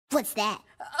What's that?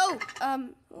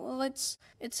 Well, it's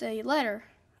a letter.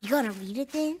 You gonna read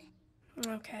it then?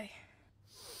 Okay.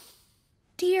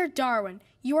 Dear Darwin,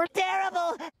 you are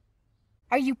terrible.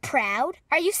 Are you proud?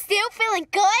 Are you still feeling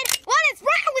good? What is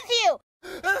wrong with you?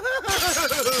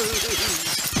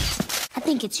 I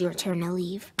think it's your turn to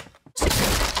leave.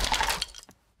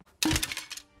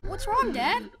 What's wrong,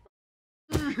 Dad?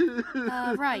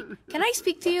 Right. Can I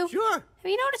speak to you? Sure. Have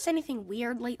you noticed anything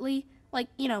weird lately? Like,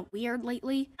 weird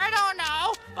lately? I don't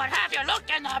know, but have you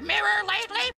looked in the mirror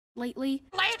lately? Lately?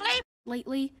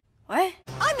 Lately? What?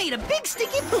 I made a big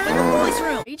sticky poop in the boys'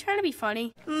 room. Are you trying to be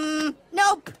funny?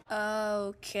 Nope.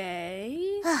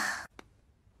 Okay.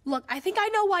 Look, I think I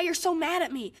know why you're so mad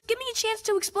at me. Give me a chance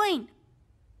to explain.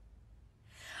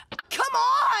 Come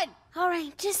on! All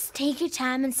right, just take your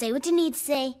time and say what you need to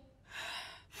say.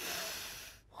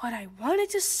 What I wanted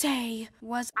to say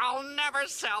was... I'll never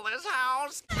sell this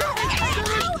house. No,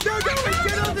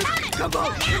 get on this. Come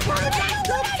on.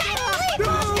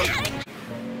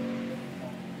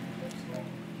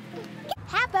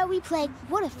 How about we play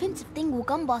What Offensive Thing Will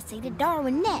Gumball Say to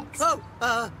Darwin next?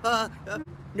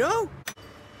 No?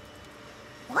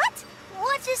 What?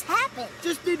 What just happened?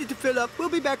 Just needed to fill up. We'll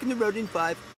be back in the road in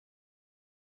 5.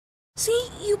 See,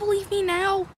 you believe me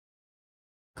now?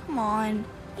 Come on.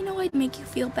 You know I'd make you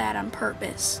feel bad on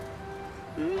purpose.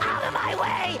 Out of my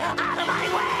way! Out of my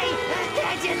way!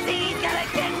 Can't you see he's gonna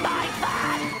kick my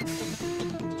butt?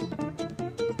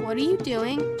 What are you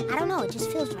doing? I don't know, it just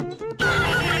feels right.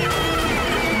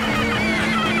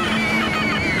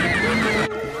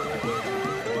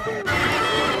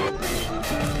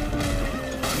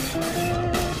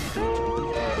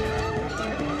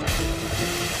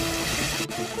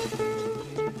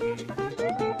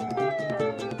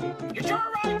 Get your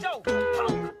right, Joe!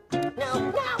 No,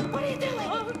 what are you doing?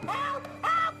 Help!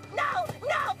 No,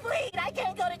 please! I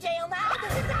can't go to jail now.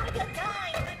 This is not a good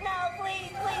time. No,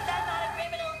 please, that's not a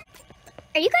criminal.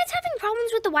 Are you guys having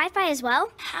problems with the Wi-Fi as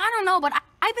well? I don't know, but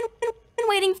I've been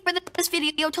waiting for this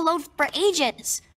video to load for ages.